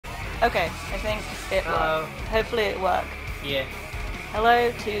Okay, I think it worked. Hopefully it worked. Yeah.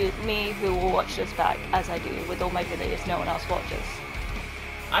 Hello to me who will watch this back, as I do with all my videos no one else watches.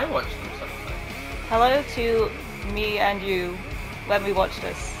 I watch them sometimes. Hello to me and you when we watch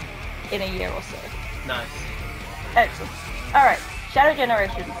this in a year or so. Nice. Excellent. Alright, Shadow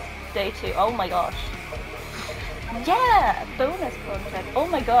Generations, Day 2. Oh my gosh. Yeah! Bonus content. Oh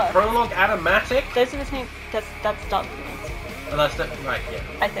my god. Prologue Automatic? Those are the same. That's Dark Beginnings. Oh, that's the... Right, yeah.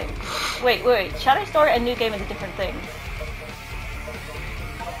 I think. Wait. Shadow Story and New Game is a different thing.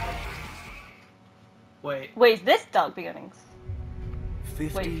 Wait, is this Dark Beginnings?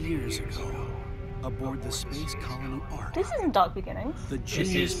 50 years ago, aboard the space colony Ark, This isn't Dark Beginnings. the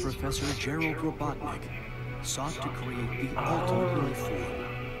genius Professor Gerald Robotnik sought to create the ultimate life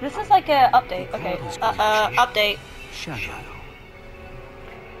form, This is like a update. Okay. Update. Shadow.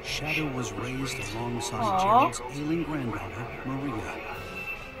 Shadow was raised alongside Aww. Gerald's ailing granddaughter, Maria.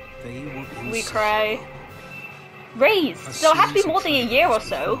 They were in We cry. Raised! So it has to be more than a year or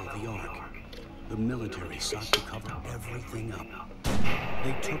so. The Ark. The military sought to cover everything up.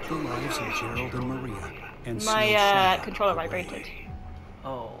 They took the lives of Gerald and Maria and My sealed Shadow controller away. vibrated.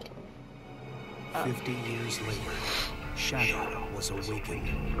 oh. 50 years later, Shadow was awakened,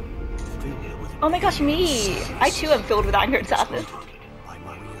 filled with Oh my gosh, me! I too am filled with anger and sadness. haunted by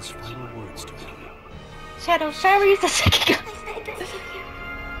Maria's final words to him. Shadow Fairies, the second guy.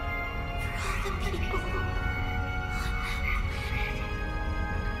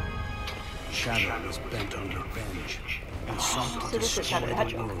 Shadow was bent on revenge and sought to So this is destroy Shadow the the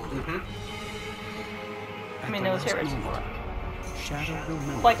Hedgehog. world. I mean, there was heroes before. Shadow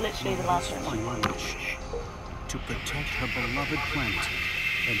remembered Quite literally the last one. final wish to protect her beloved planet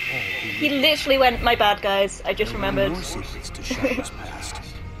and all who He literally went, my bad guys, I just There were remembered. more secrets to Shadow's past.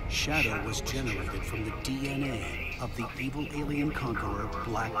 Shadow was generated from the DNA of the evil alien conqueror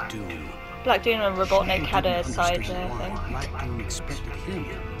Black Doom. Black Doom and Robotnik had a Shadow side didn't thing. understand why Black Doom expected him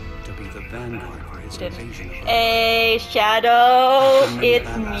to be the vanguard for his Didn't. invasion of Earth. Hey, Shadow, After many it's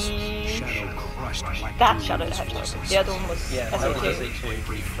battles, me. Shadow crushed Black That's Doom Shadow the with his Hedgehog. forces. The other one was Yeah, that was SO2. SO2.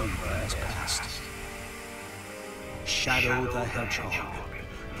 Bravery from his past. Shadow the Hedgehog,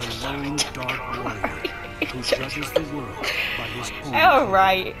 the lone dark warrior who judges the world by his own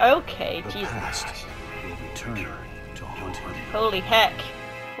Alright, okay, The Jesus. past will return to haunt him. Holy heck.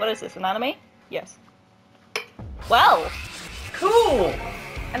 What is this, an anime? Yes. Well, Cool!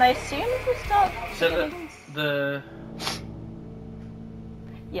 and I assume this was Dark So Beginnings? the...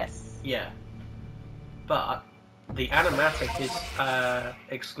 Yes. Yeah. But the animatic is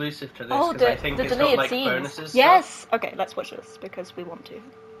exclusive to this Oh, because I the think it's got deleted like scenes. bonuses. Yes! Okay, let's watch this because we want to.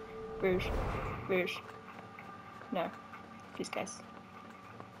 Rouge. No. These guys.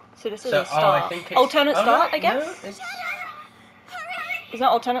 So this is So, a start. I think it's... Alternate oh, start, no, I guess? No, it's... Is that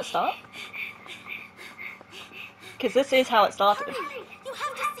alternate start? Because this is how it started. You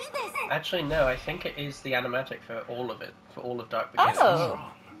have to see this! Actually, no, I think it is the animatic for all of it. For all of Dark Beginnings. Oh!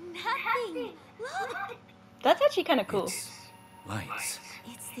 Nothing! Look! That's actually kind of cool. Lights.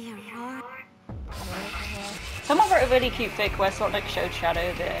 It's the aurora. Someone wrote a really cute fic where Sonic showed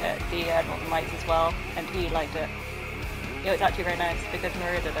Shadow the Northern Lights as well, and he liked it. It was actually very nice because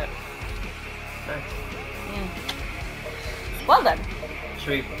Maria did it. Nice. Well then. Should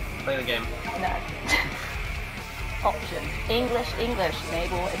we play the game? No. Options. English,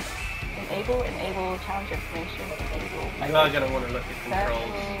 enable, challenge information, enable. You are going to want to look at controls.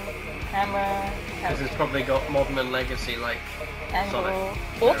 Circle, camera, Because it's probably got modern and legacy like angle,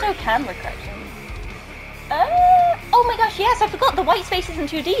 Sonic. auto camera correction. Oh my gosh, yes, I forgot the white space is in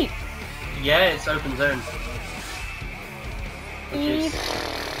 2D. Yeah, it's open zone. Which is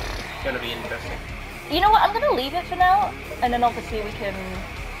Eve. going to be interesting. You know what, I'm gonna leave it for now, and then obviously we can...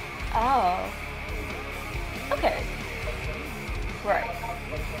 Oh. Okay. Right.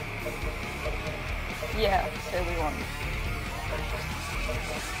 Yeah, so we won.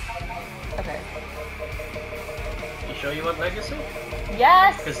 Okay. You sure you want legacy?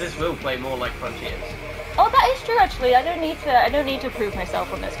 Yes! Because this will play more like Frontiers. Oh, that is true actually. I don't need to prove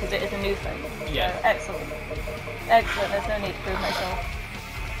myself on this because it is a new thing. Yeah. So, excellent. Excellent, there's no need to prove myself.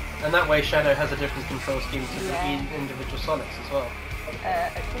 And that way Shadow has a different control scheme to Yeah. the individual Sonics as well.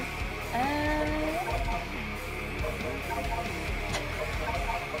 Excellent.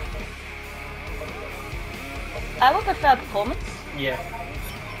 I would prefer performance. Yeah.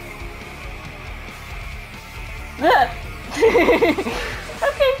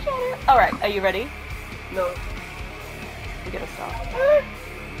 Okay, Shadow. Alright, are you ready? No. We're gonna start.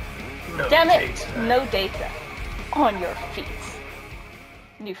 No Damn it! data. No data. On your feet.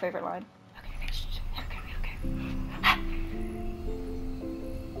 New favorite line. Okay.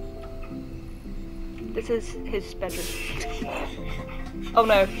 This is his bedroom. Oh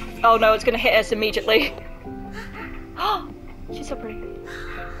no. Oh no, it's gonna hit us immediately. She's so pretty.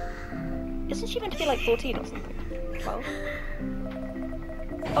 Isn't she meant to be like 14 or something? 12?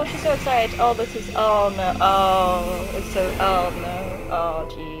 Oh, she's so excited. Oh, this is. Oh no. Oh, it's so. Oh no. Oh,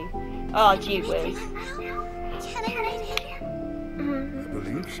 gee. Oh, gee whiz. Can I read it? I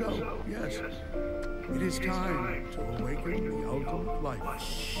believe so, yes. It is time to awaken the ultimate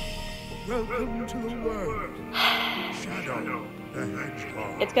life. Welcome to the world, Shadow the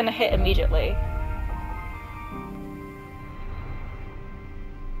Hedgehog. It's gonna hit immediately.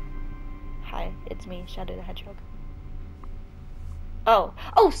 Hi, it's me, Shadow the Hedgehog. Oh.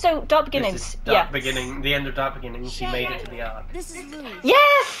 Oh, so Dark Beginnings. This is Yeah. Dark Beginning, the end of Dark Beginnings. He made it to the Ark. This is Louis.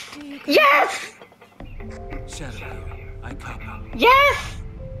 Yes! Yes! Shadow, I come. Yes!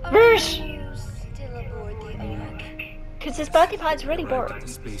 Rouge! Are you still aboard the Ark? Because his birthday party's really boring. The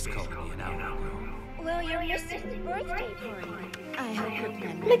space colony an hour ago. Well, you're missing the birthday party. I hope your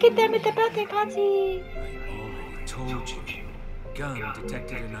plan. Look at them at the birthday party! I already told you. Gun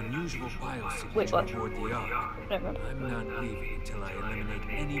detected an unusual biosignature Wait, what? aboard the Ark. I don't remember. I'm not leaving until I eliminate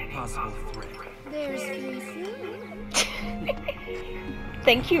any possible threat. There's food.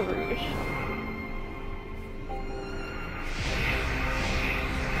 Thank you, Rouge.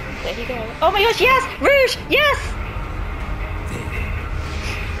 There you go. Oh my gosh, yes! Rouge! Yes!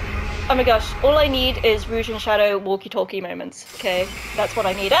 Oh my gosh, all I need is Rouge and Shadow walkie-talkie moments, okay? That's what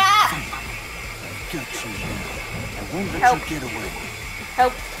I need. Ah! Got you. I won't let Help. you get away.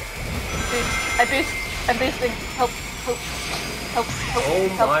 Help. Boost. I boost. I'm boosting. Help. Help. Help. Help. Oh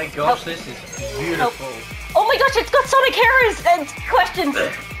help, my gosh, help. this is beautiful. Oh my gosh, it's got Sonic Heroes and questions!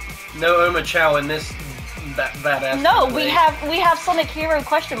 No Oma Chow in this badass. No, play. we have Sonic Hero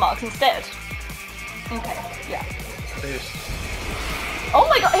question marks instead. Okay, yeah. Boost. Oh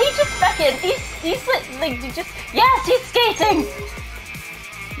my god, he's just fucking, he's like, just, yes, he's skating!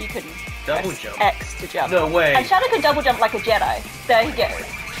 You can Double press jump. X to jump. No way. And Shadow can double jump like a Jedi. There you go.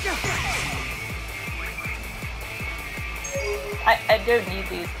 I don't need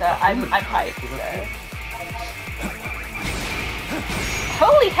these, but I'm hyped, so.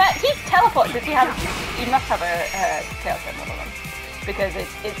 Holy heck, he teleports. Does he have, he must have a Chaos Emerald on him. Because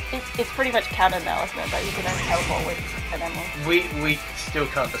it's pretty much canon now, isn't it? That you can only teleport with an emerald. We still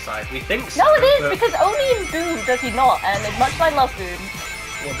can't decide. We think so. No, it is, but- because only in Boom does he not, and as much as I love Boom,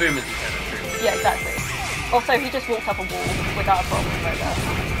 Well, Boom is kind of true. yeah, exactly. Also, he just walked up a wall without a problem right there.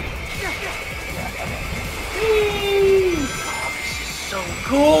 Yeah, okay. Oh, this is so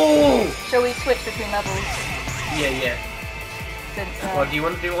cool! Shall we switch between levels? Yeah. Since, Well, do you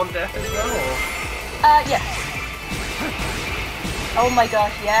want to do on death as well? Or? yes. Oh my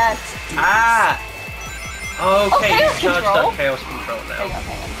gosh, yes. Ah! Okay, Chaos you charged Control. up Chaos Control now. Hang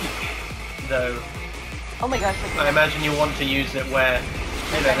on. Though, Oh my gosh, look I at imagine you want to use it where,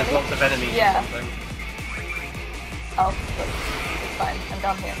 you know, there's lots of enemies Yeah. or something. Oh, look. It's fine. I'm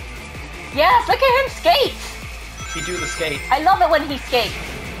down here. Yes, look at him skate! You do the skate. I love it when he skates.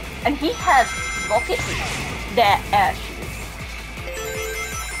 And he has rockets. They're air shoes.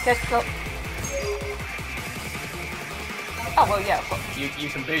 Just go. Oh, well, yeah, of course. You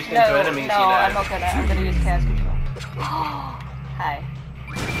can boost into No, enemies, no, you know. I'm not gonna. I'm gonna use Chaos Control. Hi.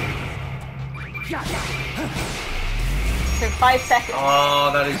 So 5 seconds.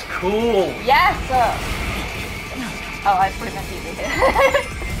 Oh, that is cool! Yes, sir. Oh, I put him in TV here.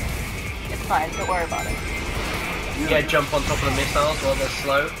 It's fine. Don't worry about it. Yeah, jump on top of the missiles while they're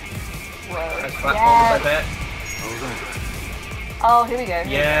slow. Whoa. As platforms, I Yes. bet. Oh, here we go.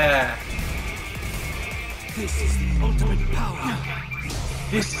 Yeah. This is the ultimate power.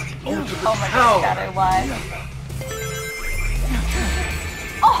 This is the ultimate Oh my god, power. Shadow, why?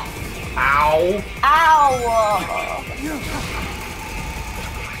 Oh! Ow! Ow!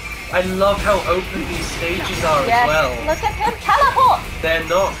 I love how open these stages are Yes, as well. look at him teleport!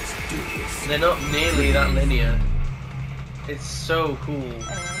 They're not nearly that linear. It's so cool. Anyway,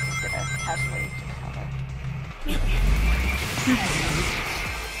 I'm just gonna casually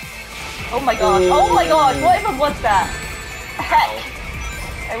Oh my god, oh my god, what even was that? Heck!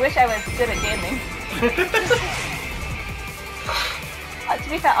 I wish I was good at gaming. To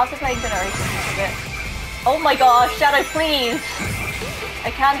be fair, after playing Generations a bit. Oh my gosh, Shadow, please!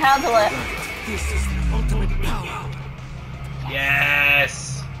 I can't handle it. This is the ultimate power.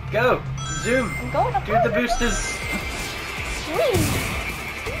 Yes! Go! Zoom! I'm going up. Do the boosters!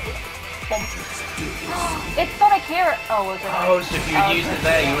 It's Sonic Hero. Oh, was it? Oh, so if you used it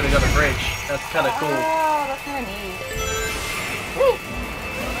there, you would have got a bridge. That's kind of cool. Oh, that's kind of neat. Whee!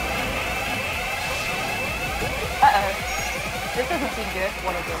 Uh-oh. This doesn't seem good.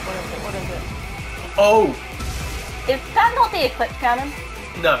 What is it? What is it? What is it? Oh! Is that not the Eclipse cannon?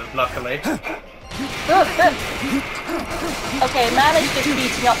 No, luckily. Okay, man is just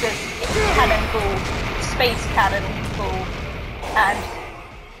beating up this cannon ball, space cannon ball, and...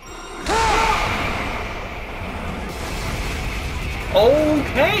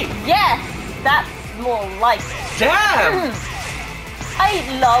 Okay! Yes! That's more like it. Damn! I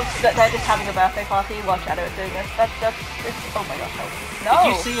love that they're just having a birthday party while Shadow is doing this. Oh my gosh, no!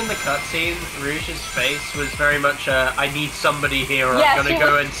 Did you see in the cutscene, Rouge's face was very much I need somebody here or Yeah, I'm gonna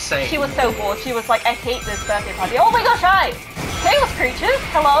go insane. She was so bored. She was like, I hate this birthday party. Oh my gosh, hi! Chaos creatures,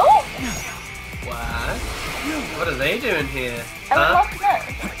 hello? What? What are they doing here? I would love to know.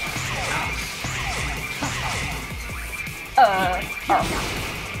 Oh.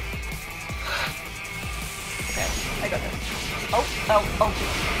 Okay, I got this. Oh.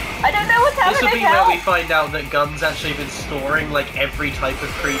 I don't know what's happening. This will be now. where we find out that Gun's actually been storing like every type of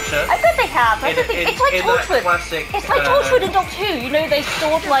creature. I bet they have. It's like Torchwood. It's like Torchwood in Doctor Who. You know, they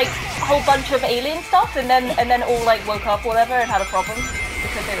stored like a whole bunch of alien stuff, and then all like woke up or whatever and had a problem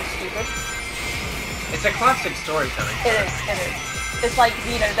because they were stupid. It's a classic storytelling. It is. It's like,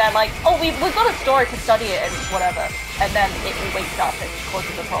 you know, they're like, oh, we've got a story to study it and whatever, and then it wakes up and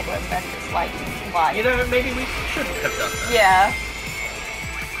causes a problem, and it's like, why? You know, maybe we shouldn't have done that. Yeah.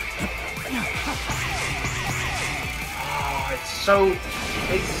 Oh,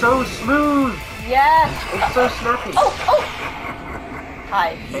 it's so smooth. Yes. It's so snappy. Oh.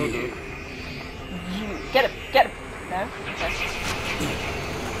 Hi. Oh, no. You get him. No. Okay.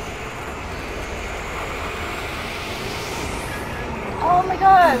 Oh my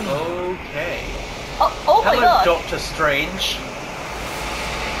god! Okay. Oh my Hello, god! Doctor Strange.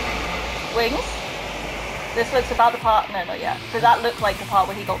 Wings? This looks about the part. No, not yet. Does that look like the part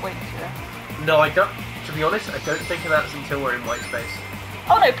where he got wings? Yeah. No, I don't. To be honest, I don't think that's until we're in white space.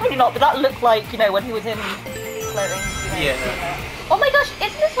 Oh no, probably not. But that looked like, you know, when he was in clothing. You know, Yeah. Oh my gosh!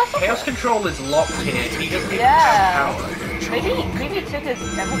 Isn't this West Chaos Control is locked here. He doesn't even Yeah. have power. Maybe he took his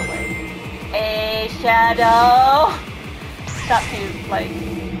emerald away. Hey, Shadow! That's you, like,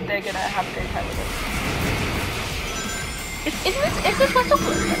 they're gonna have a great time with it. Is this West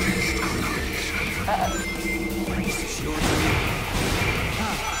Auckland? Uh-oh.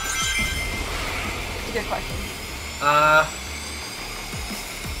 It's a good question.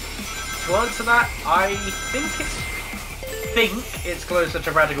 To answer that, I think it's closer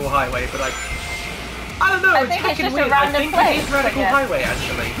to Radical Highway, but I don't know. I It's think it's fucking just a weird. I random think place, it is Radical I guess. Highway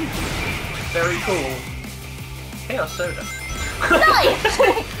actually. Very cool. Chaos Soda. Nice!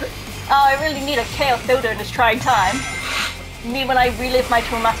 Oh, I really need a Chaos Soda in this trying time. Me when I relive my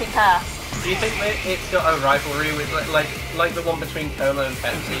traumatic past. Do you think that it's got a rivalry with like the one between Cola and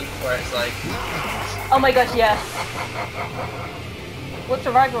Pepsi, where it's like? Oh my gosh, yes. What's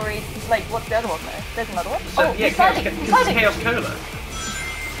the rivalry? Like, what's the other one though? There's another one? So, oh, yeah, he's Chaos, sliding, he's this is sliding. Chaos Cola.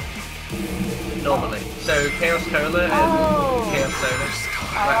 Normally. So Chaos Cola and Oh. Chaos Soda.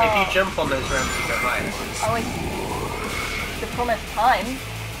 Like, if you jump on those ramps, you go higher. Oh, I see. The promised time.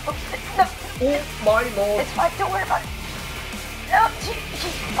 Oh, no. Oh my lord. It's fine, don't worry about it.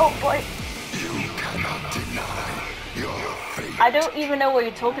 Oh boy. You cannot deny your fate. I don't even know what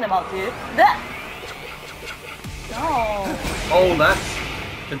you're talking about, dude. That. No. Oh, that's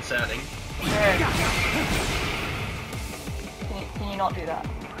concerning. Sure. Can you not do that?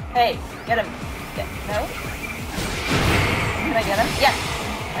 Hey, get him. No? Can I get him? Yes.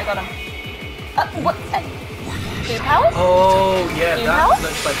 I got him. What? Two powers? Oh, yeah, Two that powers?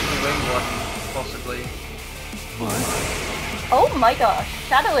 looks like the wing one, possibly. Oh my gosh.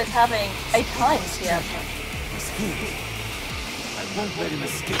 Shadow is having a time here. I won't let him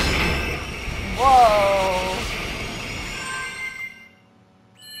escape. Whoa.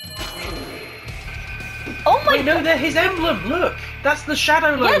 Oh my Wait, no, they're his emblem, look! That's the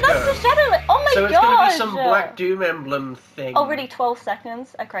Shadow logo! Yeah, that's the Shadow. Oh my so it's gosh. gonna be some Black Doom emblem thing. Already 12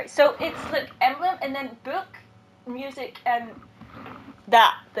 seconds. Okay, so it's look, emblem and then book, music, and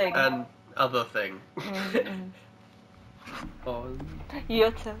that thing. And other thing. Oh.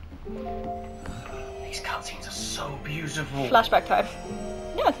 Your turn. These cutscenes are so beautiful. Flashback time.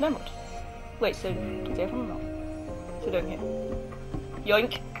 Yeah, it's an emerald. Wait, so does he have one or not? So don't here.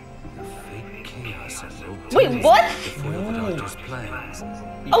 Yoink. The fake chaos emerald Wait, what? to foil the Doctor's plans.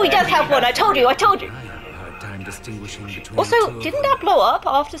 Oh, he does have one. I told you. I have a hard time distinguishing between Also, the two of didn't them. that blow up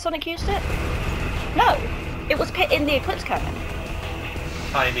after Sonic used it? No. It was pit in the Eclipse cannon.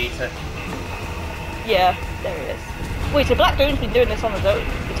 Time Eater. Yeah, there it is. Wait, so Black Doom's been doing this on his own.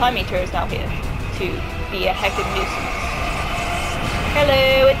 The Time Eater is now here to be a heckin' nuisance.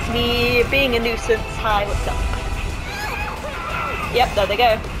 Hello, it's me, being a nuisance. Hi, what's up? Yep, there they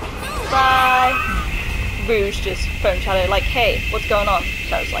go. Bye. Rouge just phoned Shadow like, hey, what's going on?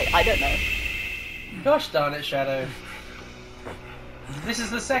 Shadow's like, I don't know. Gosh darn it, Shadow. This is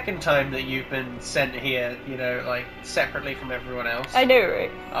the second time that you've been sent here, you know, like, separately from everyone else. I know,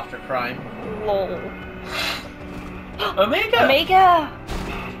 right? After crime. Lol. Omega! Omega!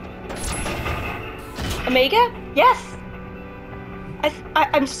 Omega? Yes!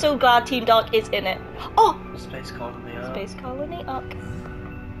 I'm so glad Team Dark is in it. Oh! Space Colony Arc. Space Colony Arc.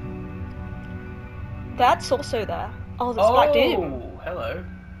 That's also there. Oh, there's Black Doom. Oh, hello.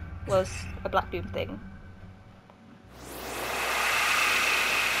 Was a Black Doom thing.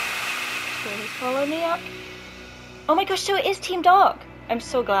 Space Colony Arc. Oh my gosh, so it is Team Dark. I'm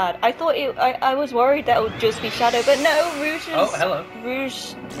so glad. I thought I was worried that it would just be Shadow, but no, Rouge is... Oh, hello.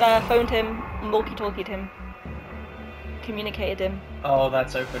 Rouge phoned him, walkie-talkied him, communicated him. Oh,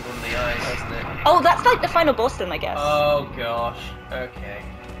 that's opened one of the eyes, hasn't it? Oh, that's like the final boss then, I guess. Oh, gosh. Okay.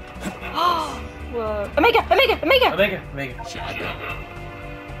 Whoa. Omega! Omega! Omega! Omega! Omega.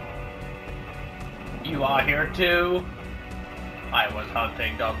 You are here too? I was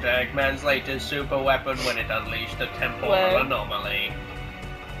hunting Dr. Eggman's latest super weapon when it unleashed the temporal anomaly.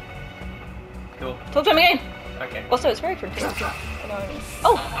 Cool. Talk to him again! Okay. Also, it's very frontier.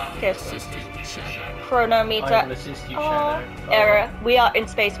 Oh! Okay. Chronometer. I will assist you, Shadow. Oh. Error. We are in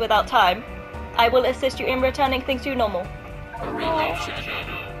space without time. I will assist you in returning things to normal.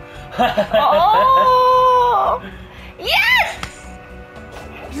 Oh! Yes!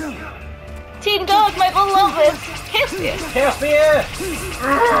 Team Dog, my beloved! Kiss me! Chaos Spear!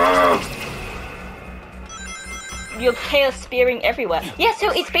 You're chaos spearing everywhere. Yeah,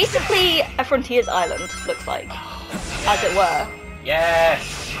 so it's basically a Frontiers Island, looks like. As it were.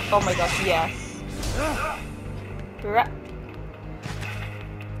 Yes! Oh my gosh, yes.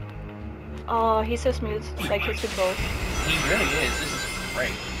 Oh, he's so smooth. Like his controls. He really is. This is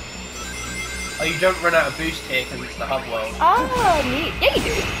great. Oh, you don't run out of boost here because it's the hub world. Ah, neat. Yeah, you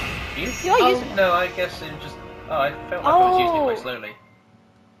do. You are using it. No, I guess it just... Oh, I felt like I was using it quite slowly.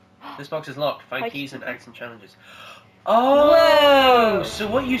 This box is locked. Find keys and acts and challenges. Oh! Whoa! So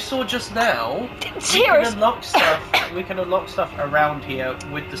what you saw just now, Cheers! we can unlock stuff around here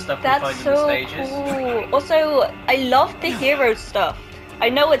with the stuff we That's find so in the stages. Cool. Also, I love the hero stuff. I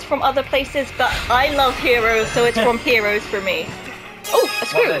know it's from other places, but I love heroes, so it's from heroes for me. Oh, a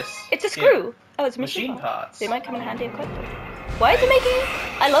screw! It's a screw! Yeah. Oh, it's machine parts. They might come in handy quickly. Why is he making it?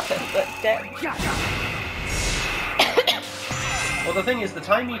 I love him, but there. Well, the thing is, the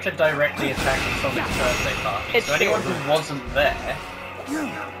time you could directly attack Sonic's birthday party, so anyone who wasn't there,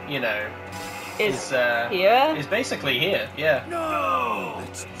 you know, is here? Is basically here, yeah. No!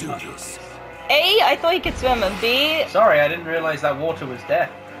 Let's do this. A, I thought he could swim, and B... Sorry, I didn't realize that water was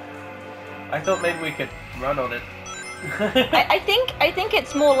death. I thought maybe we could run on it. I think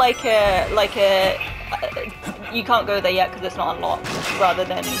it's more like a you can't go there yet because it's not unlocked, rather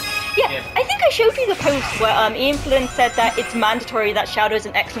than yeah. I think I showed you the post where Ian Flynn said that it's mandatory that Shadow is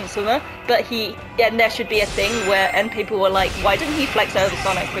an excellent swimmer, but there should be a thing where and people were like, why didn't he flex over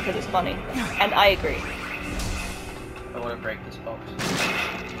Sonic because it's funny, and I agree. I want to break this box.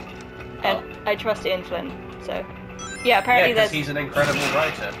 And I trust Ian Flynn, so. Yeah, apparently because he's an incredible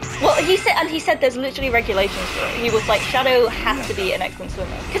writer. Well, he said there's literally regulations for it. He was like, Shadow has to be an excellent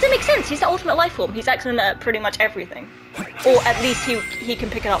swimmer. Because it makes sense, he's the ultimate life form. He's excellent at pretty much everything. Or at least he can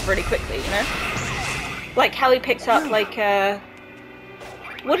pick it up really quickly, you know? Like how he picks up, like,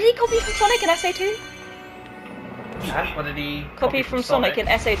 what did he copy from Sonic in SA2? What did he copy from Sonic in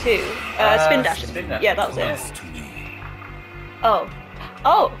SA2? Spin Dash. Yeah, that was it. Oh.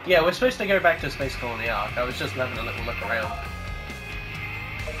 Oh! Yeah, we're supposed to go back to Space Colony Arc. I was just having a little look around.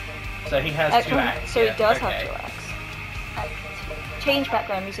 So he has 2 acts. So he does have 2 acts. Change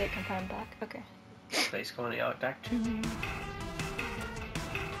background music, confirm back. Okay. Space Colony Arc Act 2.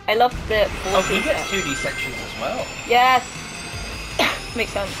 I love the... Oh, he gets 2D sections as well. Yes!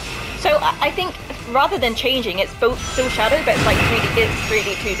 Makes sense. So I think, rather than changing, it's both still Shadow, but it's like 3D, it's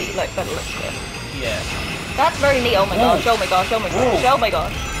 3D, 2D, like better looks good. Yeah. That's very neat. Oh my gosh, oh my gosh, oh my gosh, oh my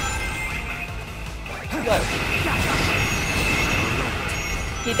gosh. Go.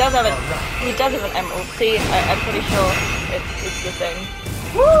 He does have an emerald. See, I'm pretty sure it's the thing.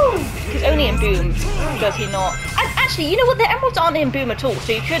 Woo! Because only in Boom does he not. And actually, you know what? The emeralds aren't in Boom at all.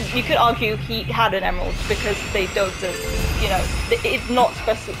 So you could argue he had an emerald because they don't. You know, it's not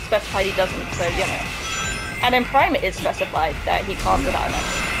specified he doesn't. So you know. And in Prime, it is specified that he can't without an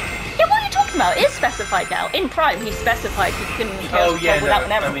emerald. Yeah, what are you talking about? It is specified now. In Prime, he's specified he couldn't without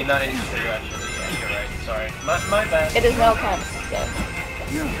an emerald. I mean, that is true, actually. Yeah, you're right. Sorry. My bad. It is now canon, so.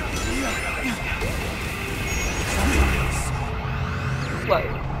 Whoa.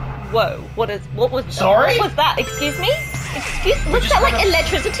 Whoa, what was Sorry? What was that? Excuse me? Was just that like kind of-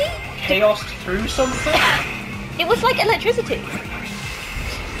 electricity? Chaos through something? It was like electricity.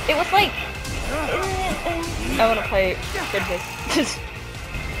 It was like... I wanna play Princess.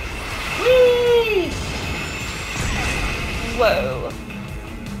 Whee! Whoa.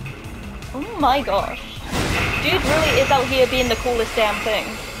 Oh my gosh. Dude really is out here being the coolest damn thing.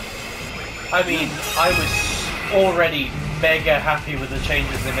 I mean, I was already mega happy with the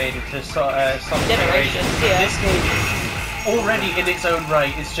changes they made into Sonic Generations, yeah. This game, already in its own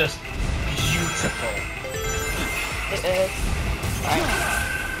right, is just beautiful. It is. Right.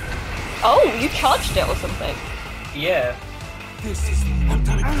 Oh, you charged it or something. Yeah. This is what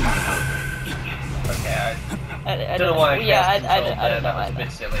I'm Okay, I don't know why I yeah, cast I control don't there, know that was a either.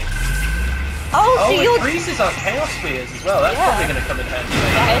 bit silly. Oh, Oh, so it you're... freezes our Chaos Spears as well, that's Yeah. probably going to come in handy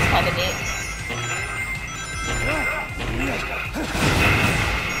later. That is kind of neat.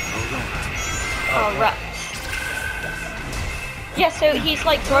 Alright. Yeah, so he's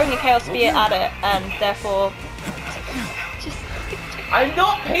like throwing a Chaos Spear at it, and therefore... Just... I'm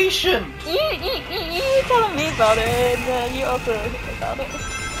not patient! You telling me about it, and you also about it.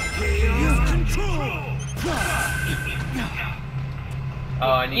 Oh,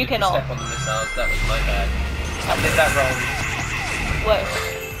 I needed You to cannot. step on the missiles, that was my bad. I did that wrong. Whoa.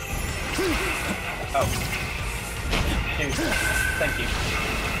 Oh. Dude, thank you.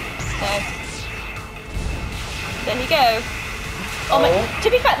 No. There you go. Oh my, to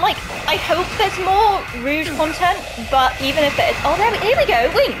be fair, like, I hope there's more Rouge content, but even if there is... Oh, here we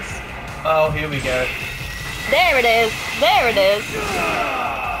go, wings! Oh, here we go. There it is, there it is.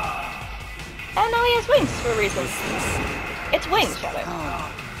 And now he has wings for a reason. It's wings, Shadow.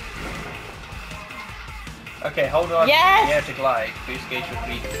 Okay, hold on. Yes! Yeah, to glide. Boost gauge would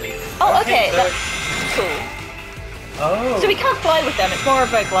be depleted. Oh, okay, so that's it's- cool. Oh. So we can't fly with them, it's more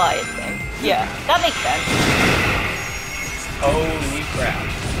of a glide thing. Yeah, that makes sense. Holy crap.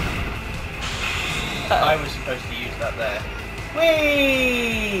 Uh-oh. I was supposed to use that there.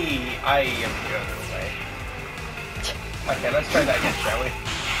 Whee! I am going away. Okay, let's try that again, shall we?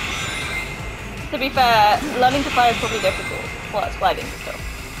 To be fair, learning to fly is probably difficult. Well, it's gliding still.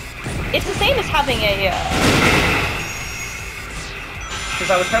 It's the same as having a,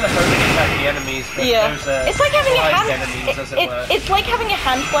 Because I was kind of hoping to attack the enemies, but yeah. those are It's like having a hand... enemies, as it were. It's like having a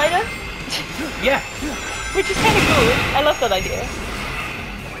hand glider. Yeah. Which is kind of cool. I love that idea.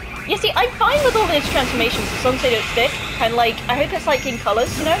 You see, I'm fine with all these transformations as long as they don't stick. Kind of like, I hope it's like in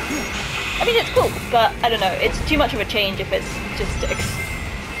colours, you know? I mean, it's cool, but I don't know. It's too much of a change if it's just sticks.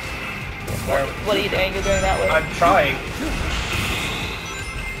 What are you doing? You're going that way. I'm trying.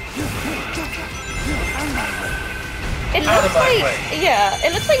 It Out of looks my like, way. yeah,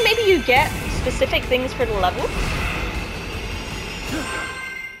 it looks like maybe you get specific things for the level.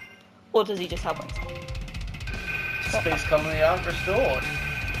 Or does he just have one? Space Colony Art restored.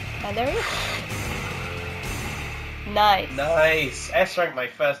 And there he is. Nice. Nice. S rank my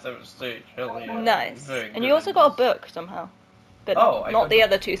first ever stage. Hell yeah. Nice. Very And good. you also got a book somehow. But Oh, I not got the the-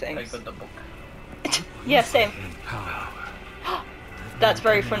 other two I things. got the book. Yeah, same. That's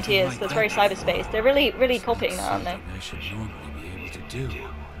very Frontiers. That's very cyberspace. They're really, really copying that, aren't they? I should normally be able to do,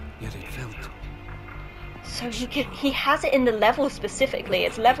 yet it felt So he has it in the level specifically.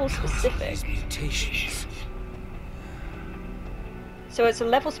 It's level specific. these mutations. So it's a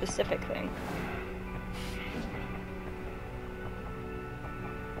level specific thing.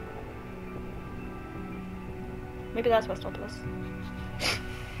 Maybe that's what's not us.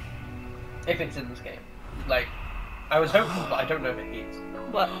 If it's in this game. Like, I was hopeful, but I don't know if it is.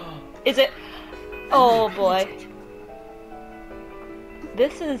 What? Is it? Oh boy.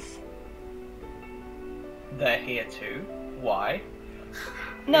 This is... They're here too. Why?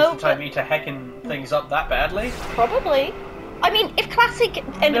 No, Is the time but me to heckin' things up that badly? probably. I mean, if Classic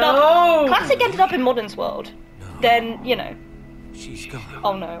ended No! up... Classic ended up in Modern's world, then, you know... She's gone.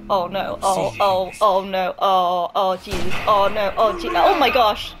 Oh no, oh no, oh no, oh Jesus, oh no, oh gee, oh my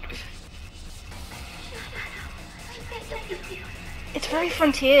gosh. It's very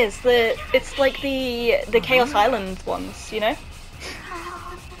Frontiers, it's like the Chaos Island ones, you know?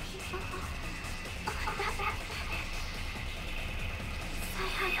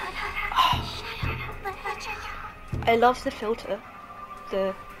 I love the filter.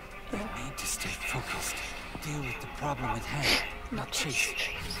 The... I need to stay focused. Deal with the problem at hand, not chase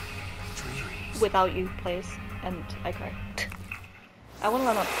dreams. Without you, please. And I cry. I want to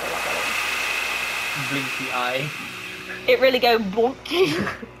learn how to play that Blinky eye. better. It really go bonky.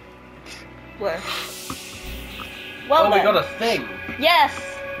 Where? Well Oh, we then. got a thing. Yes!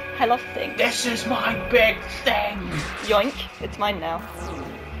 I love things. This is my big thing. Yoink. It's mine now.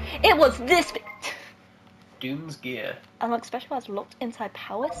 It was this bit. Doom's gear. Unlock special powers locked inside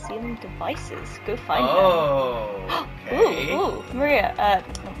power sealing devices. Go find them. Oh, okay. Ooh, Maria.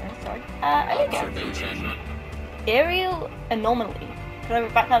 Sorry. Amiga. Aerial anomaly. Can I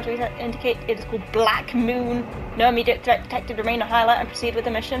back down to indicate it is called Black Moon. No immediate threat detected. Remain a highlight and proceed with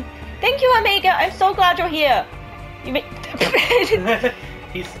the mission. Thank you, Amiga. I'm so glad you're here. You make.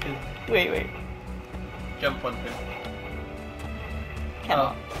 He's Wait. jump on him.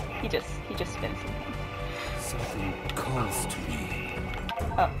 Cannot. He just spins something. Something calls to me.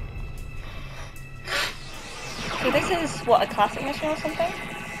 Oh. So this is what, a classic mission or something?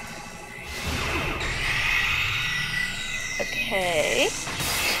 Okay.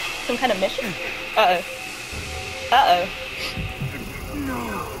 Some kind of mission? Uh-oh. Uh-oh.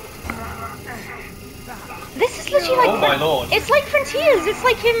 This is literally like... Oh my lord. It's like Frontiers. It's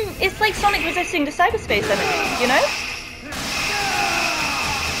like him... It's like Sonic resisting the cyberspace enemies, you know?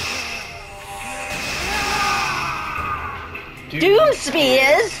 Doom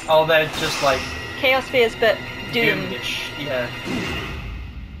Spears? Oh, they're just like... Chaos Spears, but Doom. Doom-ish, yeah.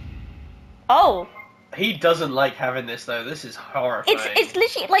 Oh. He doesn't like having this though. This is horrifying. It's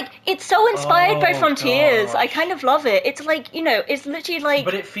literally like it's so inspired by Oh, Frontiers. I gosh. kind of love it. It's like, you know, it's literally like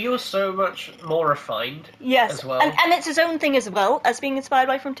But it feels so much more refined. yes, as well. and it's his own thing as well as being inspired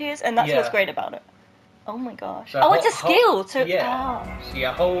by Frontiers, and that's what's Yeah. great about it. Oh my gosh! So oh, it's a skill. So yeah. So you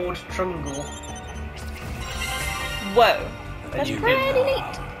hold Trungle. Whoa, And that's you pretty can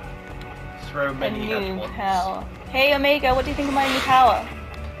neat. throw A many at new once. power. Hey Omega, what do you think of my new power?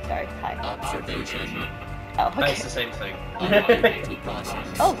 Sorry, hi. Observation. Oh, That's okay. the same thing. Unidentified process.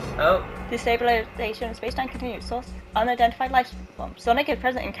 Oh. Oh, Destabilization of space-time continues. Source, unidentified life form. Sonic is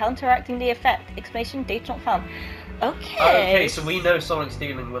present in counteracting the effect. Explanation, data not found. Okay. okay, so we know Sonic's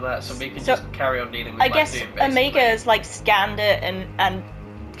dealing with that, so we can So, just carry on dealing with I Black guess Doom, basically. Omega has like scanned it and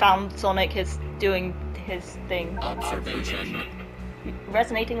found Sonic is doing his thing. Observation.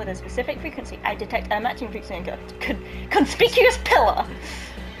 Resonating with a specific frequency. I detect a matching frequency in conspicuous pillar.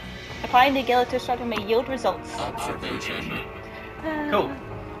 Applying the Galaxy structure may yield results. Observation. Cool.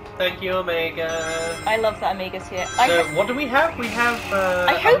 Thank you, Omega. I love that Omega's here. So, what do we have? We have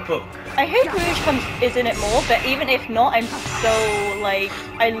I a hope- book. I hope Rouge is in it more, but even if not, I'm so, like,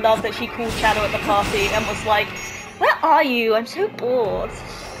 I love that she called Shadow at the party and was like, where are you? I'm so bored.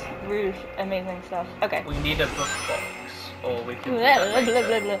 Rouge, amazing stuff. Okay. We need a book box, or we can. Blah, blah, blah,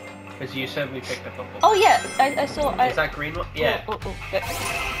 blah, blah. Because you said we picked up a book. Oh yeah, I saw. Is that green one? Yeah. Oh, book.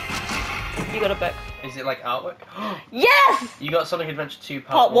 You got a book. Is it like artwork? Yes! You got Sonic Adventure 2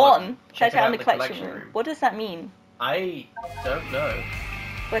 Part 1. Check Check out out the collection room. What does that mean? I don't know.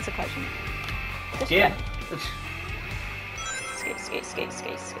 Where's the collection? Just Yeah. Skate.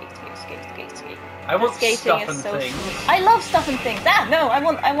 I want Skating stuff is and so things. I love stuff and things. No, I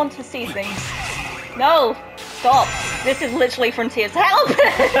want to see things. No, stop. This is literally Frontiers. Help!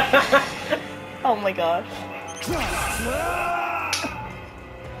 Oh my gosh.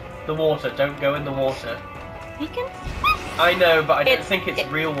 The water. Don't go in the water. He can. I know, but I don't It's- think it's it-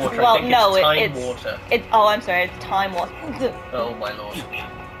 real water. well, I think no, it's time it's water. Oh, I'm sorry. It's time water. Oh my lord.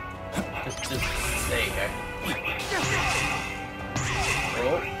 Just, there you go.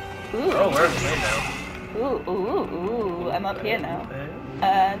 Oh, Ooh. oh, we're over here now. Ooh. I'm up here now.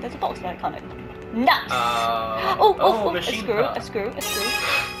 There's a box that I can't open. Nuts! Oh, a machine screw, part. a screw.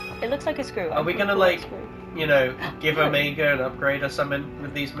 It looks like a screw. Are we gonna, like, you know, give Omega an upgrade or something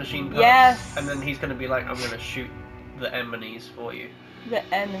with these machine parts? Yes. And then he's gonna be like, I'm gonna shoot the enemies for you. The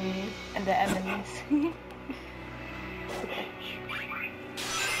enemies and the enemies.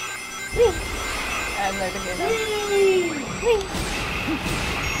 Whee! I'm over here now. Whee!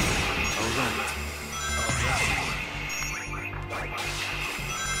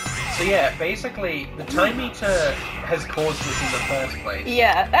 So yeah, basically, the time meter has caused this in the first place.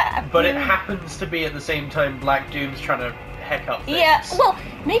 Yeah. But it happens to be at the same time Black Doom's trying to heck up things. Yeah. Well,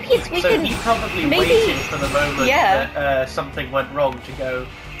 maybe it's we So can. he probably maybe- waited for the moment Yeah. that something went wrong to go,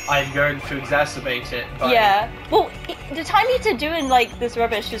 I'm going to exacerbate it by... Yeah. Well, the time meter doing like this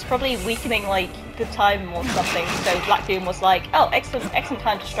rubbish is probably weakening like the time or something. So Black Doom was like, oh, excellent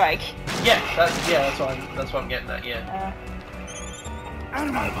time to strike. Yeah, that's what I'm getting at, yeah. Out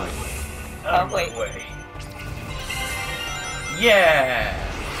of my way. Out of my wait. way. Yeah!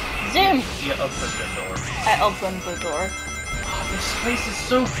 Zoom. You opened the door. I opened the door. Oh, this place is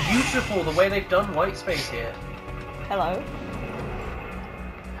so beautiful, the way they've done white space here. Hello.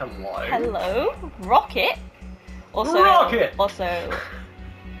 Hello? Hello. Rocket. Also. Rocket! Also.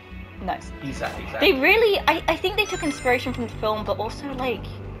 Nice. Exactly. They really. I think they took inspiration from the film, but also like,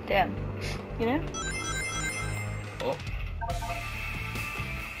 damn. You know. Oh.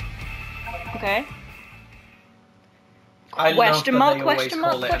 Okay. I Question love mark, that they always question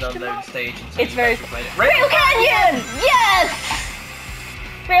mark, call it question an unknown mark? stage. until It's you very... actually play it. Rail Canyon! Yes!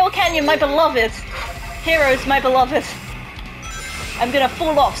 Rail Canyon, my beloved. Heroes, my beloved. I'm gonna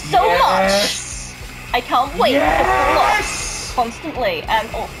fall off so Yes! much! I can't wait to fall off constantly and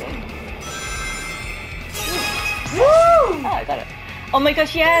often. Woo! Oh, I got it. Oh my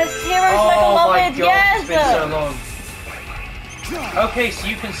gosh, yes! Heroes, my Oh beloved! my god, Yes! it's been so long. Okay, so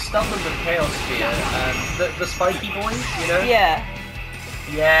you can stun them with Chaos Spear. The spiky boys, you know? Yeah.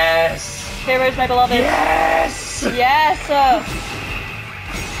 Yes! Heroes, my beloved. Yes! Yes! Yeah.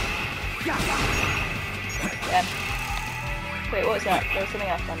 Wait, what was that? There was something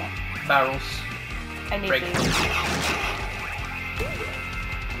else on that. Barrels. I need Ring. these.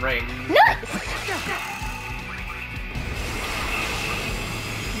 Ring. Nuts!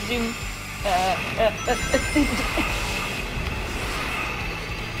 Zoom.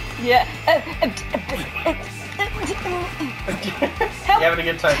 Yeah. You're having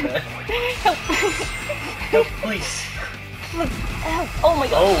a good time there. Help! Help, please. Oh my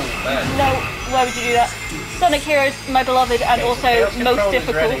god. Oh, man. No, why would you do that? Sonic Heroes, my beloved, and Okay, so also Chaos most Control is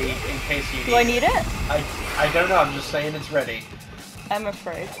difficult. ready in case you Do I need it? I don't know, I'm just saying it's ready. I'm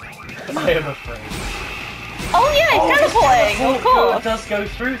afraid. I am afraid. Oh yeah, it's teleporting! Of It course! does go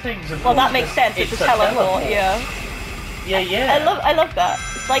through things, of Well, that course. makes sense, it's a teleport, yeah. Yeah. I love that.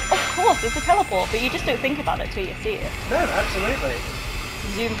 It's like, of course, it's a teleport, but you just don't think about it till you see it. No, absolutely.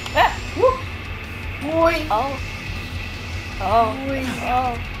 Zoom. Ah! Woo! Boy! Oh. Oh.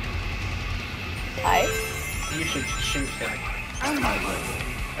 Oh. Hi. You should shoot him. And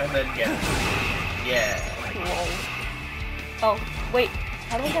then get him. Yeah. Whoa. Oh, wait.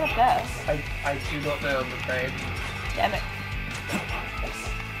 How do we get up there? I do not know, I'm afraid. Damn it.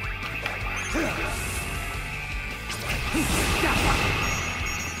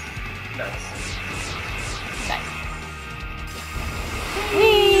 Nice. Nice.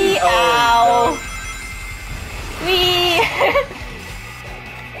 Wee! Oh, Ow! no. Wee!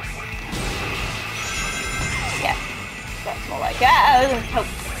 Yeah. That's more like help.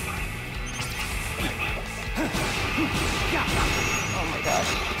 Oh my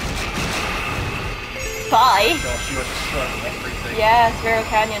gosh. Bye! Gosh, you are destroying everything. Yes, Vero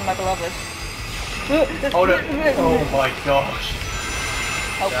Canyon, my beloved. Oh no! Oh my gosh!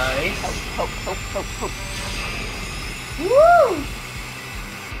 Help, Nice. help. Woo!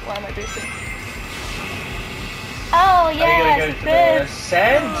 Why am I boosting? Oh, Are you yes, gonna go to the this!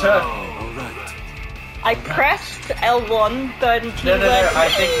 center? Alright. I pressed L1, but he No, went... I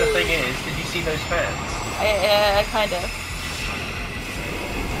think the thing is, did you see those fans? Kind of.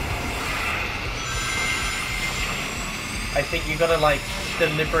 I think you gotta like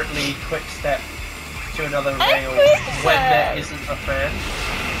deliberately quick step to another I rail quick when there step. isn't a fan.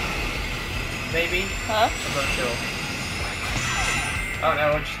 Maybe? Huh? I'm not sure. Oh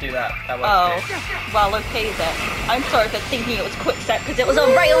no, we'll just do that. That works Oh, too. well, okay then. I'm sorry for thinking it was quick step because it was on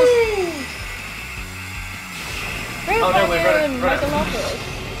rails. Rail Oh, no, we're Canyon, running. my beloved.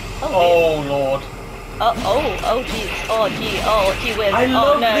 Oh lord. Oh geez, oh gee whiz. I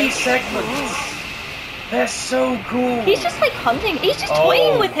love no. these segments. They're so cool. He's just like hunting. He's just Oh.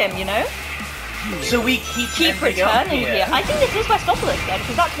 toying with him, you know. So we keep ending up returning here. I think this is Westopolis then,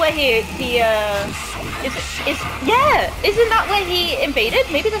 because that's where he isn't that where he invaded?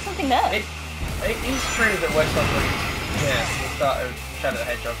 Maybe there's something there. It is true that Westopolis, yeah, the start of Shadow the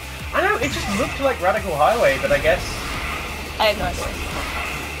Hedgehog. I know, it just looked like Radical Highway, but I guess I have no idea.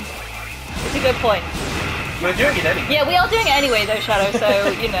 It's a good point. we're doing it anyway. Yeah, we are doing it anyway though, Shadow, so,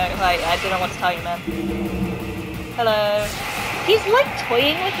 you know, like, I didn't want to tell you, man. Hello. He's like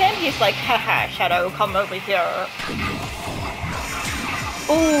toying with him, he's like, haha, Shadow, come over here.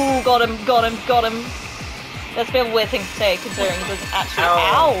 Ooh, got him. That's a bit of a weird thing to say, considering he doesn't actually...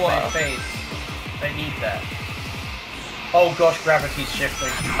 Ow, my Ow! face. I need that. Oh gosh, gravity's shifting.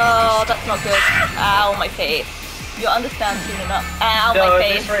 Oh, that's not good. Ow, my face. You'll understand soon enough. Ow, No, my at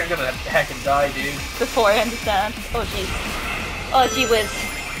face. this rate I'm gonna heckin' die, dude. Before I understand. Oh, jeez. Oh, gee whiz.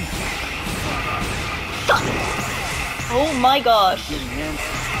 Fuck! Oh my gosh.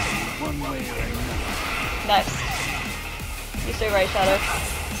 One way or another. Nice. You're so right, Shadow.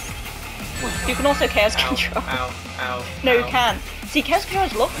 You can also Chaos Ow, Control. ow. No, you ow. can't. See, Chaos Control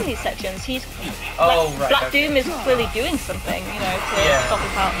is locked in these sections. He's... Oh, right. Black okay. Doom is clearly doing something, you know, to Yeah. stop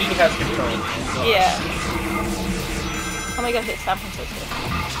his power. He has control. Yeah. Oh my gosh, it's San Francisco.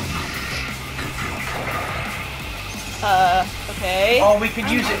 Okay. Oh, we can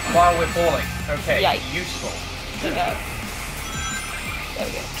use it while we're falling. Okay, Yikes. useful. There we go. There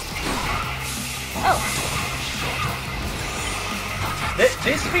we go. Oh. This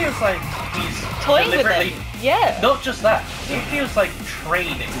feels like he's toying with deliberately... him. Yeah. Not just that, he feels like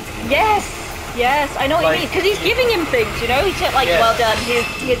training. Yes. Yes, I know what Like, you mean. Because he's giving him things, you know? He's like, Yeah. well done,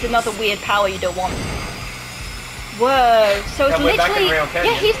 here's another weird power you don't want. Whoa. So it's And we're back in literally... Real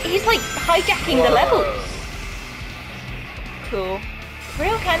Canyon. Yeah, he's like hijacking the Whoa. levels. Cool.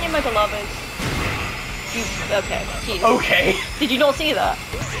 Real Canyon, my beloved. Okay. Jeez. Okay. Did you not see that?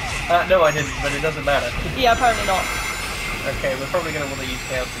 No, I didn't, but it doesn't matter. Yeah, apparently not. Okay, we're probably going to want to use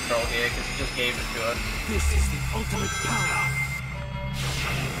Chaos Control here, because he just gave it to us. This is the ultimate power.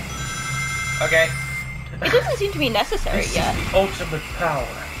 Okay. It doesn't seem to be necessary This yet. is the ultimate power.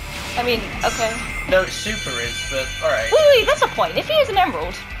 I mean, okay. No, Super is, but alright. Wait, that's a point. If he is an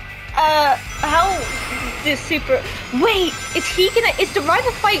emerald, how this super... Wait, is the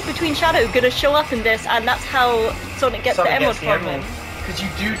rival fight between Shadow gonna show up in this, and that's how Sonic gets the emerald from him? Because you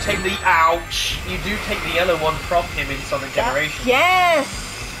do take the... Ouch! You do take the yellow one from him in Sonic Generation.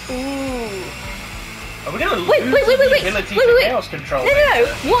 Yes! Ooh. Are we gonna lose Wait, the ability for Chaos Control? No.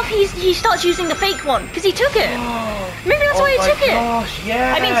 What if he starts using the fake one? Because he took it. Maybe that's why he took it. Gosh,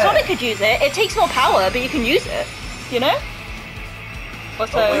 yeah. I mean, Sonic could use it. It takes more power, but you can use it. You know?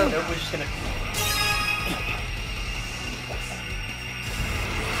 Also... Oh, wait, no, we're just gonna...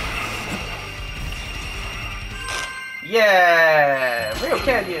 Yeah! Real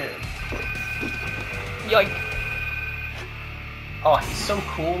Canyon! Yoink. Oh, he's so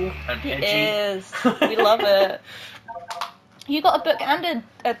cool and He edgy. is. We love it. You got a book and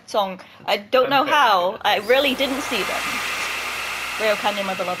a song. I don't know how. I really didn't see them. Real Canyon,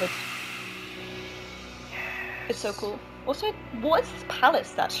 my beloved. It's so cool. Also, what is this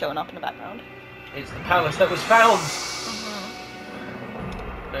palace that's showing up in the background? It's the palace that was found!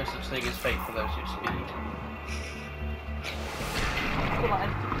 No such thing as fate for those who speed. Cool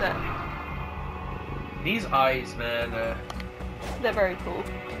line. But These eyes, man, they're very cool.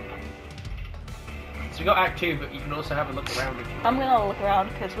 So we got Act 2, but you can also have a look around if you I'm gonna look around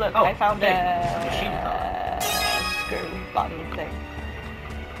because look, Oh, I found hey, a machine car. a screw button thing.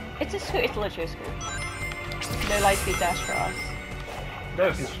 It's a screw. It's literally a screw. No light speed dash for us. No,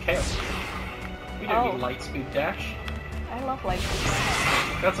 because Chaos. We don't Oh. need Lightspeed Dash. I love light speed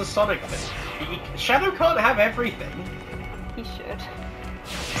dash. That's a Sonic thing. Shadow can't have everything. He should.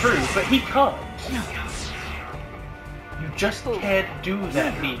 True, but he can't. You just Cool. can't do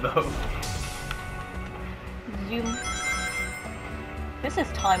that, Nemo. Zoom. This is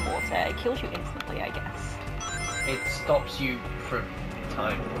time water. It kills you instantly, I guess. It stops you from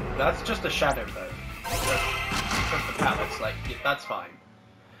time. That's just a shadow, though. From the palace, like, yeah, that's fine.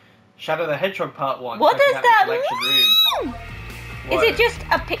 Shadow the Hedgehog Part 1. What checking does out the that collection room. mean? Is it just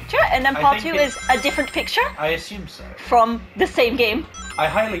a picture and then I part think 2 is a different picture I assume so. from the same game? I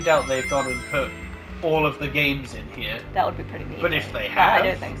highly doubt they've gone and put all of the games in here. That would be pretty neat. But if they I have,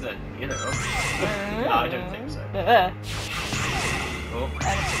 don't think so. then, you know. No, I don't think so. Oh.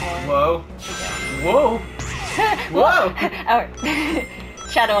 And Whoa. Whoa. Whoa! Whoa. Alright.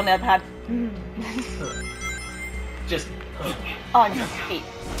 Shadow on the other hand. Just... On your feet.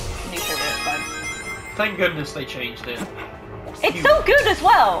 New favorite fun. Thank goodness they changed it. It's so good as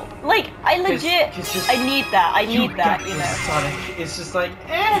well! Like, I legit... 'cause just- I need that, I need that, got you this know. Sonic. It's just like,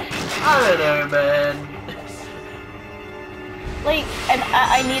 I don't know, man. Like, and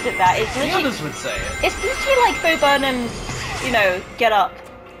I needed that. It's The literally... others would say it. It's literally like Bo Burnham's, you know, Get Up,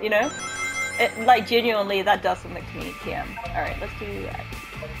 you know? It, like, genuinely, that does something to me, TM. Alright, let's do that.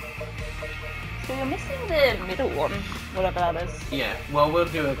 So you're missing the middle one, whatever that is. Yeah, well, we'll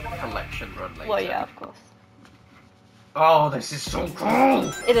do a collection run later. Well, yeah, of course. Oh, this is so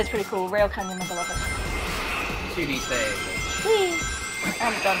cool! It is pretty cool. Rail Canyon, I love it. 2D stage. Whee!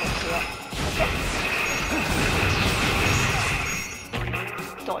 I'm done with it.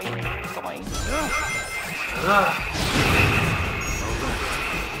 Doing, doing. Ah.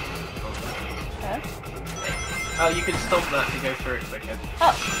 Huh? Oh, you can stomp that to go through it quicker.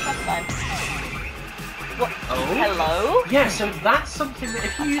 Oh, that's fine. What? Oh? Hello? Yeah, so that's something that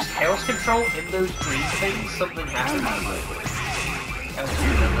if you use Chaos Control in those green things, something happens.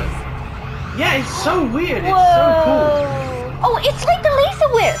 Yeah, it's so weird, it's so cool. Oh, it's like the laser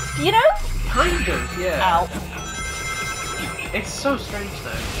wisp, you know? Kind of, yeah. Ow. It's so strange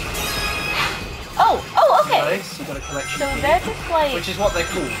though. Oh, okay. Nice, you got a collection So key. they're just like... Which is what they're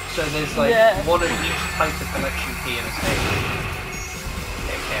called. So there's like Yeah. one of each type of collection key in a stage.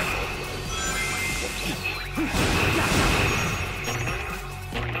 Okay, careful.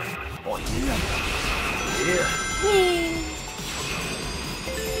 Boy. Yeah. Whee!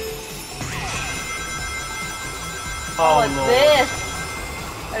 Oh, What's Lord. this?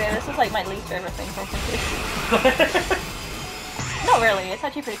 Okay, this is like my least favorite thing from Complete. Not really. It's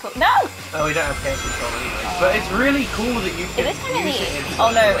actually pretty cool. No. Oh, we don't have chaos control anyway. But it's really cool that you can It is kind of use neat. it in Oh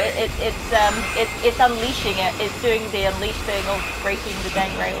such no, a way. it's unleashing it. It's doing the unleash thing of breaking the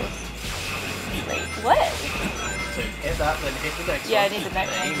dang rails. Wait, what? So hit that, then hit the next Yeah, I one. need the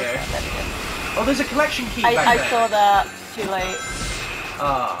next There one. you go. There we go. Oh, there's a collection key back I there. saw that too late.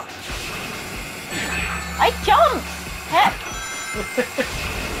 Ah. I jumped! Heck!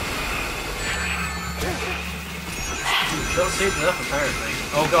 Not soon enough, apparently.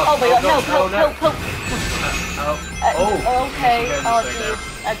 Oh god. Oh my god, help, oh, help, no. help, help! Oh. Okay, Yes, oh you go this way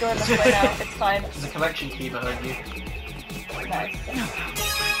jeez. I'm going this way now, it's fine. There's a collection key behind you. Nice.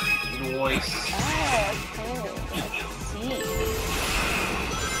 Nice. Ah, cool. Let's see.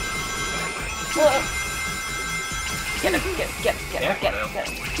 Whoa. Get him, get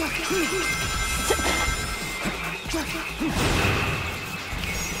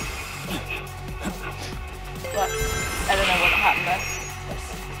What? I don't know what happened there.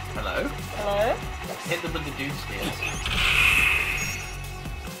 Hello? Hello? Hit them with the Doom Spears.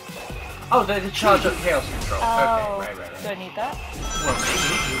 Oh, they're the charge up chaos control. Oh, Okay, right. do I need that? Well,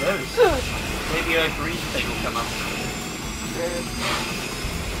 maybe, who knows? Maybe a green thing will come up.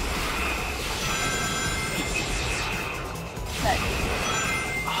 Nice.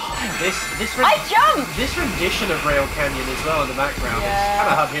 I jumped! This rendition of Rail Canyon as well in the background. Yeah. It's kind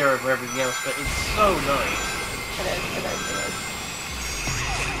of hub here over everything else, but it's so nice. It is.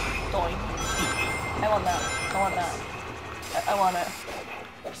 Doing. I want that. I want it.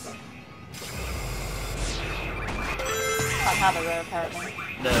 Can't have it though, apparently.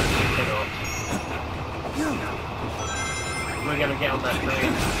 No, you cannot. We're gonna get on that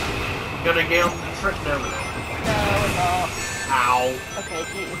train. We're gonna get on the trip now. No, we're not. Ow. Okay,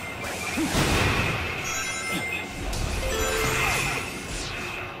 geez.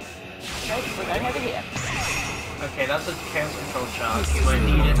 Nope, we're going over here. Okay, that's a chaos control charge. You might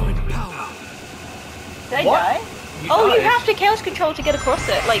need it. Did I What? die? You You died. have to chaos control to get across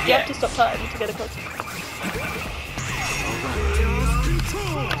it. Like, you Yeah. have to stop time to get across it.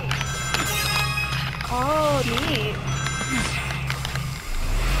 Oh, neat.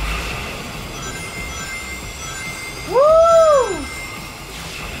 Woo!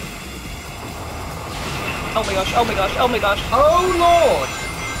 Oh my gosh, oh my gosh, oh my gosh. Oh lord!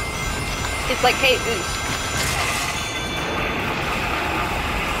 It's like, hey, boost.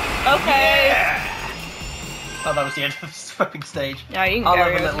 Okay. Yeah. Oh, that was the end of this fucking stage. Yeah, you can I'll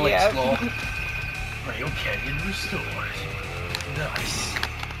carry have a on, little yeah. explore. Rail Canyon restored. Nice.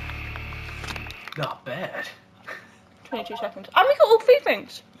 Not bad. 22 seconds. And we got all 3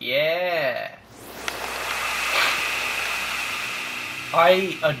 things. Yeah.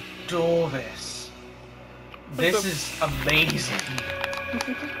 I adore this. This is amazing.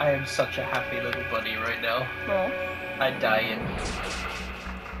 I am such a happy little bunny right now. Oh. I'm dying.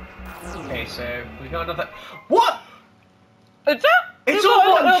 Okay, so we got another. What? Is that? It's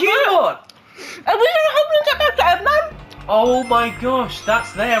all one keyboard! Are we gonna help them get back to man? Oh my gosh,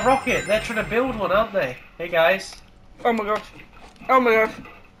 that's their rocket. They're trying to build one, aren't they? Hey guys. Oh my gosh. Oh my gosh.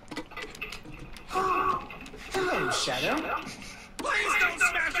 Hello, Shadow. Please don't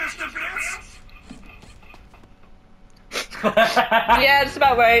smash us to bits! Yeah, that's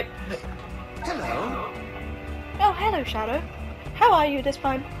about right. Hello. Oh, hello, Shadow. How are you this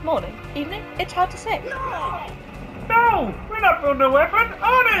fine morning, evening? It's hard to say. No, we're not building a weapon.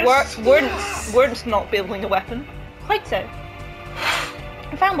 Honest. We're not building a weapon. Quite so.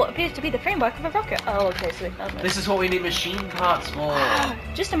 I found what appears to be the framework of a rocket. Oh, okay, so we found it. This is what we need machine parts for.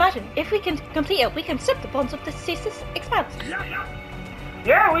 Just imagine, if we can complete it, we can zip the bonds of the ceaseless expanse.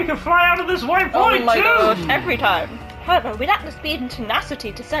 Yeah, we can fly out of this white void Oh my too. gosh, every time. However, we lack the speed and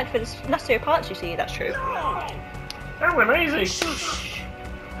tenacity to search for the necessary parts, you see, that's true. That went easy.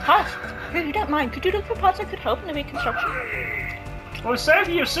 Hush! If you don't mind, could you look for parts that could help in the reconstruction? Well, save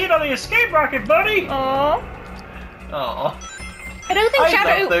your seat on the escape rocket, buddy. Aww. Aw. I don't think I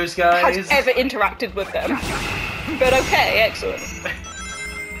Shadow love those guys. has ever interacted with them. But okay, excellent.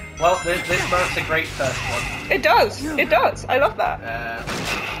 Well, this marks a great first one. It does, it does. I love that.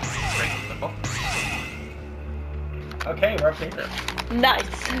 Break the box. Okay, we're up here. Nice.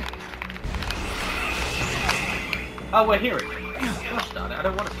 Oh, we're here again. Gosh darn it, I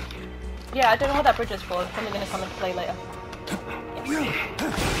don't want to be here. Yeah, I don't know what that bridge is for. It's probably going to come into play later.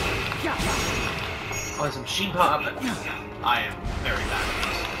 Oh, there's a machine part up there. I am very bad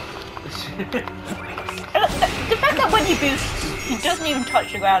at this. The fact that when he boosts, he doesn't even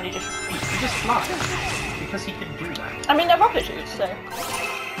touch the ground, he just flies. Because he can do that. I mean, they're rocket shoots, so...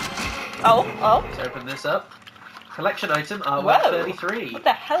 Oh. Let's open this up. Collection item, artwork Whoa. 33. What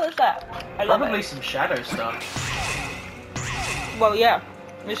the hell is that? I love Probably it. some shadow stuff. Well, yeah.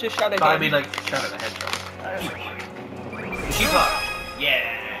 This is Shadow But I Game. mean, like, Shadow the Hedgehog. Machine part.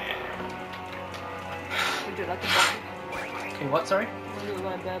 Yeah. We do like a bucket. Okay, what, sorry? We do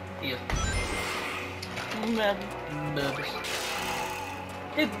like that. He is Man. nervous.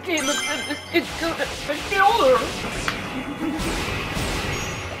 It's good.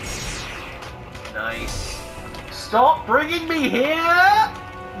 Nice. Stop bringing me here!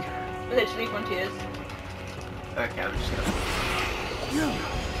 Literally frontiers. Okay, I'm just gonna...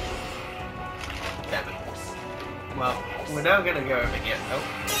 Damn it. Well, we're now gonna go over here.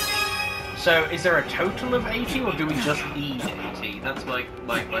 Oh. So, is there a total of 80, or do we just need 80? That's my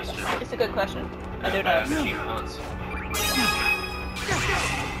question. It's a good question. I don't know. Machine parts.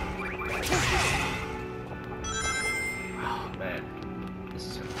 Oh, man. This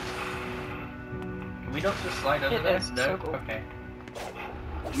is so... Can we not just slide under It there? is No? so cool. Okay.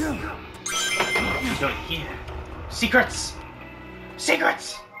 Go here. Secrets!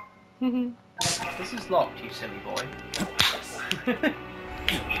 Secrets! This is locked, you silly boy.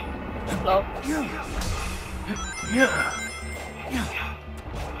 Lol.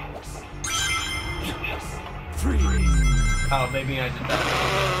 Oh, maybe I did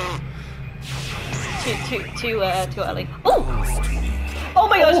that. To Ellie. Oh! Oh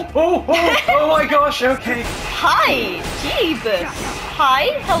my gosh! Oh my gosh, okay. Hi! Jeebus!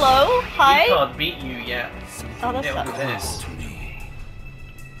 Hi? Hello? We Hi? can't beat you yet. Oh, that's Deal with sucks. this.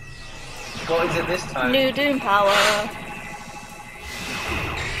 What is it this time? New Doom power.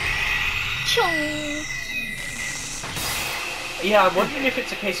 Chung! Yeah, I'm wondering if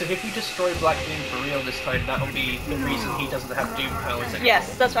it's a case of if we destroy Black Doom for real this time, that'll be the reason he doesn't have Doom powers anymore.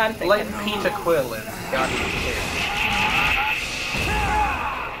 Yes, that's what I'm thinking. Like Peter Quill in Guardians 2.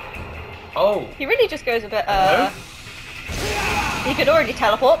 Oh! He really just goes a bit, Hello? He could already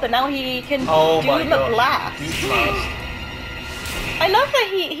teleport, but now he can Oh my Doom god. Blast. Doom Blast. I love that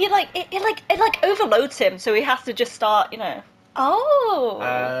he like, it overloads him, so he has to just start, you know.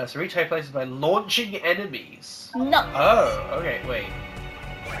 Oh! So reach high places by launching enemies. No. Oh, okay, wait.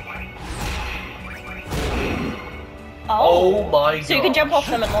 Oh. Oh my god. So you can jump off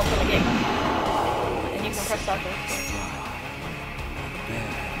them and launch them again. And you can press circle.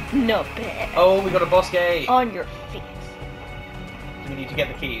 No bad. Oh, we got a boss gate. On your feet. Do we need to get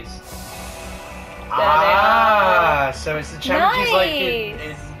the keys? There So it's the challenges like in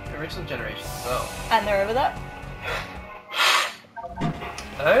Nice. original generations as well. And they're over there.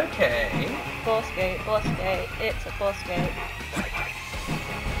 Okay. Boss gate, it's a boss gate.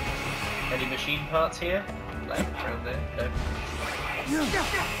 Any machine parts here? Like around there? No.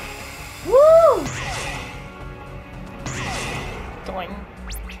 Woo! Doing.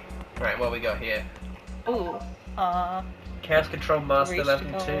 Right, what we got here? Ooh. Chaos Control Master Reach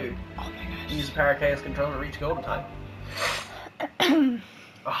level gold. 2. Oh my gosh. Use Power Chaos Control to reach golden time.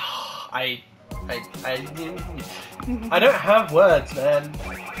 Oh, I don't have words, man.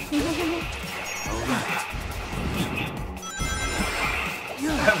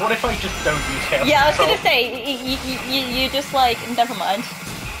 What if I just don't use Chaos Yeah, I was Control? gonna say, you just like, never mind.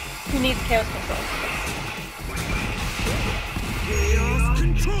 Who needs chaos control? Chaos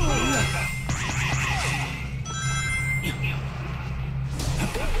control!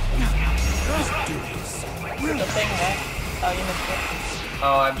 Let's do this. The thing there. Oh, you missed it.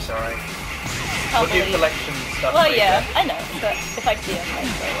 Oh, I'm sorry. Can't We'll do believe- collection stuff Well, later. yeah, I know, but if I see it, I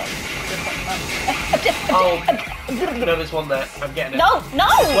say like, just something Oh, no, there's one there. I'm getting it. No, no!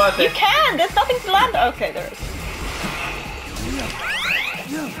 It's worth You it. can! There's nothing to land. Okay, there is.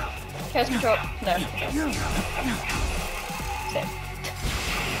 Chaos control. No. Same.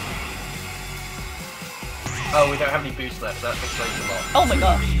 Oh, we don't have any boost left. That explains a lot. Oh my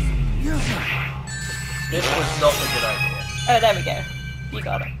gosh. This was not a good idea. Oh, there we go. You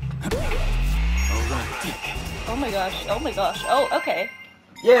got it. Oh my gosh. Oh my gosh. Oh, okay.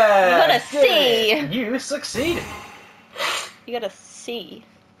 Yeah! You got a good. C. You succeeded! You got a C.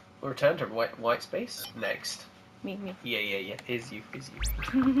 We'll return to white space next. Me. Yeah. Is you.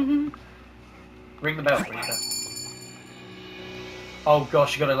 Ring the bell, ring the bell. Oh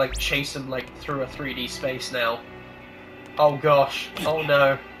gosh, you gotta like chase him like through a 3D space now. Oh gosh. Oh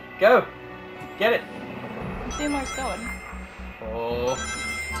no. Go! Get it! I'm seeing where it's going. Oh.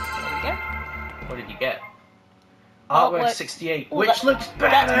 There we go. What did you get? Artwork. Artwork 68, Ooh, which that- looks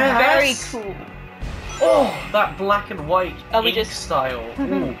badass! That's very cool. Oh, that black and white Oh, we ink just- style.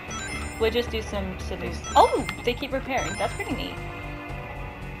 Ooh. We'll just do some silly. Oh, they keep repairing. That's pretty neat.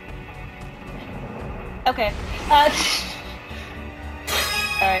 Okay.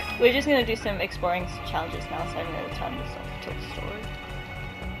 Alright, we're just gonna do some exploring challenges now, so I don't have time to tell the story.